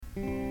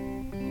Road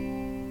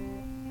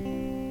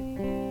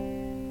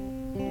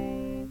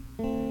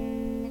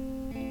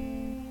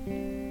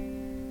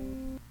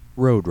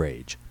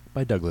Rage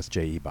by Douglas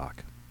J.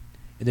 Ebach.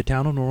 In the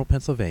town of Normal,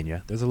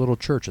 Pennsylvania, there's a little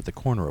church at the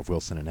corner of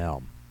Wilson and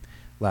Elm.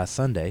 Last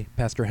Sunday,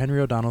 Pastor Henry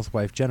O'Donnell's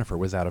wife Jennifer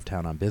was out of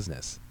town on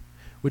business,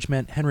 which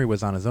meant Henry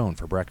was on his own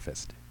for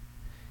breakfast.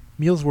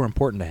 Meals were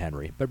important to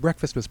Henry, but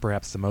breakfast was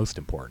perhaps the most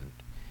important.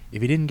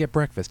 If he didn't get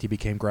breakfast, he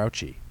became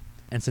grouchy.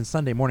 And since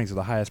Sunday mornings are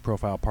the highest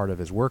profile part of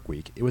his work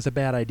week, it was a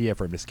bad idea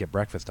for him to skip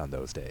breakfast on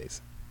those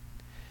days.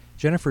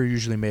 Jennifer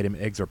usually made him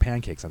eggs or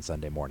pancakes on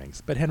Sunday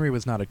mornings, but Henry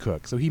was not a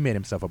cook, so he made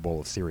himself a bowl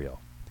of cereal.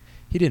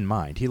 He didn't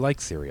mind, he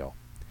liked cereal.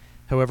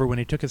 However, when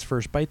he took his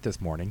first bite this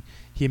morning,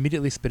 he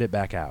immediately spit it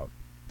back out.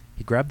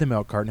 He grabbed the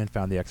milk carton and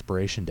found the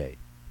expiration date.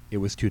 It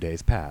was 2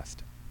 days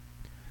past.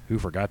 "Who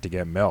forgot to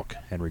get milk?"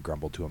 Henry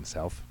grumbled to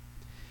himself.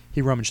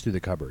 He rummaged through the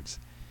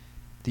cupboards.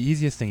 The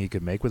easiest thing he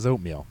could make was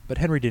oatmeal, but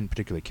Henry didn't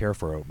particularly care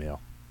for oatmeal.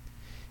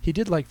 He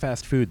did like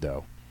fast food,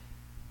 though.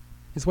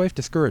 His wife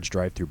discouraged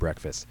drive-through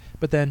breakfast,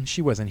 but then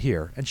she wasn't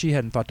here, and she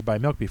hadn't thought to buy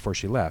milk before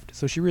she left,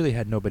 so she really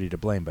had nobody to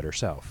blame but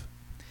herself.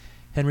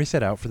 Henry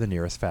set out for the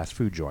nearest fast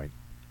food joint.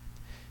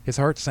 His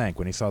heart sank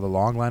when he saw the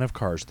long line of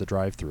cars at the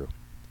drive-through.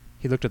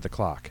 He looked at the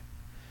clock.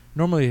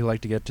 Normally he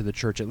liked to get to the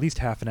church at least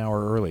half an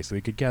hour early so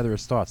he could gather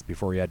his thoughts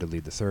before he had to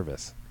lead the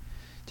service.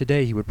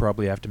 Today he would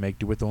probably have to make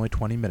do with only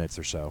 20 minutes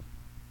or so.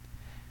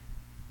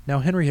 Now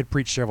Henry had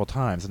preached several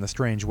times in the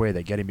strange way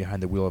that getting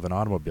behind the wheel of an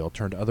automobile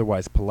turned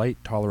otherwise polite,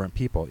 tolerant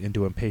people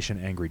into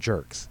impatient, angry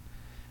jerks.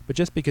 But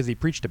just because he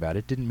preached about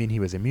it didn't mean he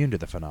was immune to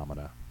the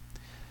phenomena.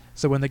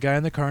 So when the guy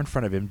in the car in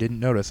front of him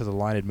didn't notice as the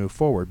line had moved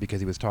forward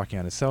because he was talking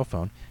on his cell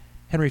phone,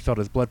 Henry felt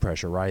his blood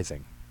pressure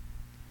rising.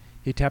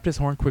 He tapped his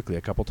horn quickly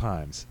a couple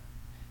times.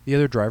 The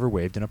other driver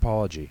waved an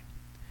apology.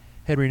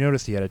 Henry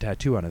noticed he had a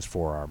tattoo on his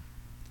forearm.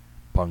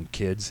 Punk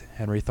kids,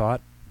 Henry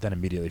thought, then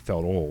immediately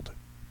felt old.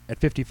 At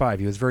 55,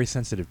 he was very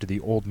sensitive to the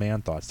old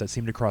man thoughts that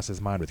seemed to cross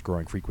his mind with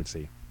growing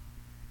frequency.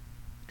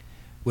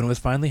 When it was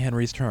finally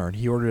Henry's turn,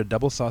 he ordered a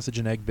double sausage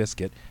and egg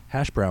biscuit,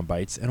 hash brown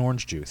bites, and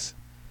orange juice.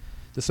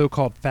 The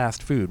so-called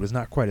fast food was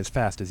not quite as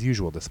fast as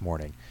usual this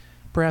morning,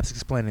 perhaps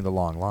explaining the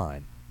long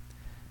line.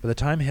 By the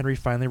time Henry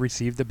finally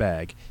received the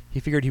bag,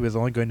 he figured he was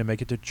only going to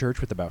make it to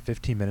church with about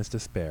 15 minutes to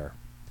spare.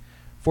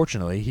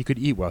 Fortunately, he could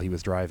eat while he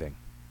was driving.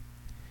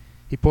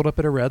 He pulled up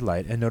at a red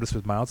light and noticed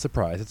with mild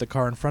surprise that the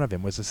car in front of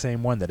him was the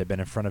same one that had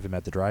been in front of him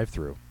at the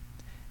drive-thru,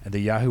 and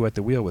the yahoo at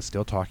the wheel was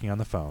still talking on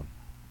the phone.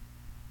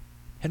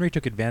 Henry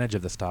took advantage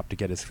of the stop to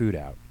get his food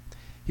out.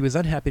 He was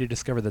unhappy to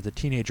discover that the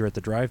teenager at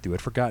the drive-thru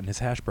had forgotten his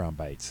hash brown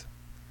bites.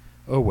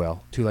 Oh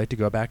well, too late to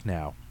go back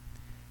now.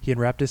 He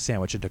unwrapped his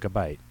sandwich and took a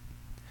bite.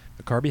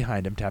 The car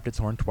behind him tapped its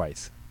horn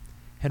twice.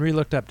 Henry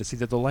looked up to see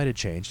that the light had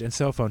changed and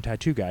cell phone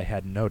tattoo guy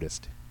hadn't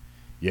noticed.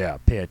 "Yeah,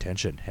 pay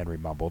attention," Henry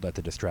mumbled at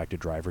the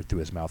distracted driver through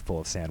his mouthful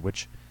of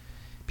sandwich.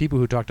 People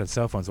who talked on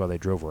cell phones while they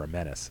drove were a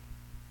menace.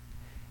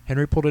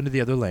 Henry pulled into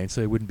the other lane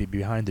so he wouldn't be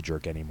behind the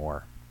jerk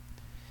anymore.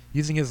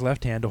 Using his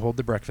left hand to hold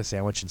the breakfast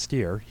sandwich and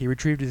steer, he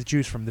retrieved his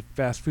juice from the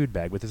fast food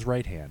bag with his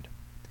right hand.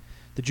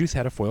 The juice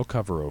had a foil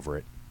cover over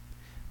it.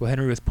 While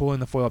Henry was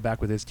pulling the foil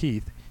back with his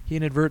teeth, he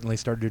inadvertently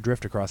started to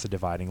drift across the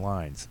dividing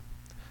lines.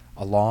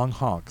 A long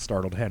honk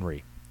startled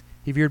Henry.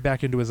 He veered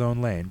back into his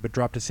own lane, but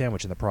dropped his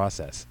sandwich in the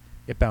process.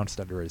 It bounced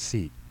under his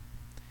seat.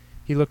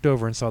 He looked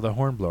over and saw the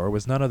hornblower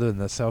was none other than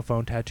the cell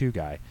phone tattoo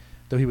guy,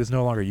 though he was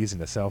no longer using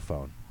the cell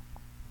phone.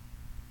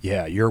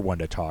 "Yeah, you're one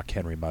to talk,"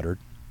 Henry muttered,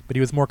 but he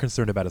was more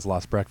concerned about his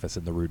lost breakfast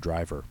than the rude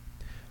driver.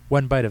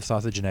 One bite of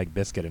sausage and egg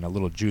biscuit and a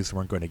little juice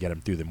weren't going to get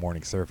him through the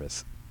morning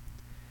service.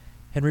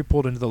 Henry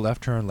pulled into the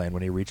left turn lane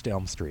when he reached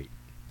Elm Street.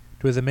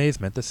 To his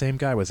amazement, the same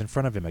guy was in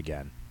front of him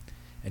again,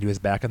 and he was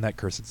back on that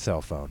cursed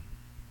cell phone.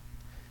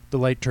 The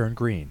light turned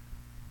green.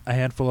 A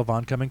handful of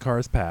oncoming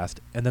cars passed,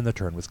 and then the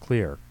turn was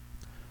clear.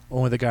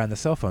 Only the guy on the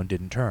cell phone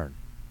didn't turn.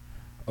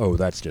 "Oh,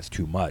 that's just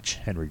too much,"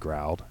 Henry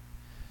growled.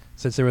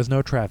 Since there was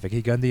no traffic,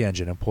 he gunned the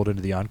engine and pulled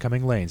into the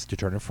oncoming lanes to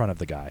turn in front of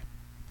the guy.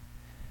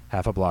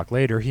 Half a block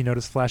later, he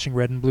noticed flashing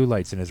red and blue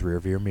lights in his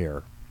rearview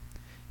mirror.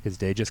 His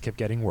day just kept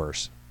getting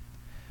worse.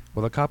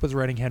 While the cop was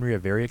writing Henry a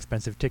very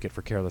expensive ticket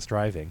for careless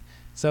driving,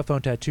 cell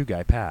phone tattoo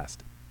guy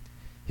passed.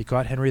 He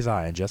caught Henry's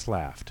eye and just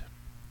laughed.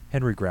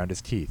 Henry ground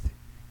his teeth.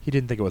 He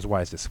didn't think it was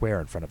wise to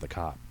swear in front of the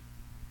cop.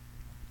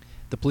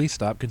 The police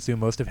stop consumed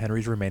most of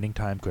Henry's remaining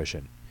time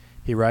cushion.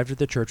 He arrived at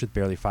the church with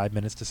barely 5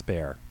 minutes to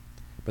spare.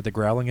 But the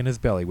growling in his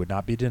belly would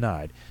not be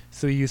denied,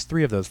 so he used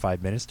 3 of those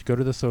 5 minutes to go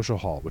to the social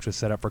hall, which was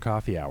set up for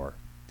coffee hour.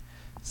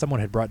 Someone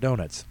had brought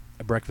donuts,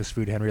 a breakfast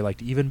food Henry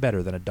liked even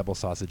better than a double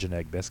sausage and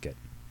egg biscuit.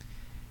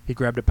 He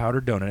grabbed a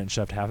powdered donut and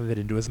shoved half of it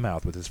into his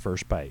mouth with his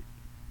first bite.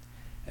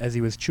 As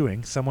he was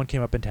chewing, someone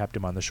came up and tapped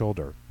him on the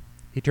shoulder.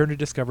 He turned to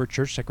discover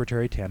Church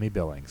Secretary Tammy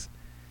Billings.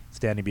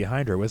 Standing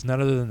behind her was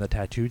none other than the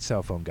tattooed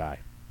cell phone guy.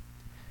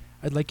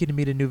 "I'd like you to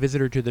meet a new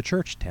visitor to the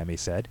church," Tammy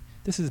said.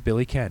 "This is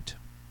Billy Kent."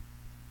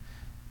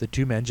 The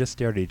two men just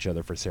stared at each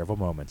other for several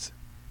moments.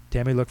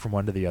 Tammy looked from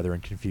one to the other in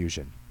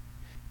confusion.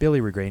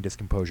 Billy regained his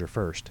composure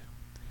first.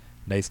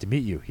 "Nice to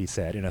meet you," he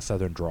said in a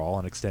southern drawl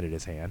and extended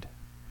his hand.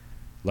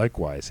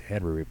 "Likewise,"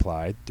 Henry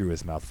replied, through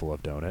his mouthful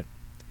of doughnut.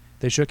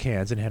 They shook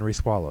hands, and Henry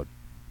swallowed.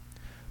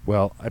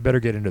 "Well, I'd better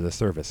get into the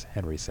service,"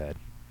 Henry said.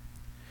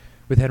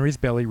 With Henry's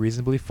belly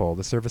reasonably full,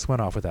 the service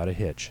went off without a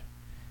hitch.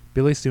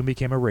 Billy soon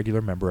became a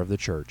regular member of the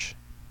church,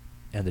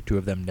 and the two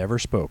of them never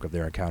spoke of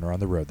their encounter on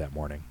the road that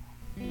morning.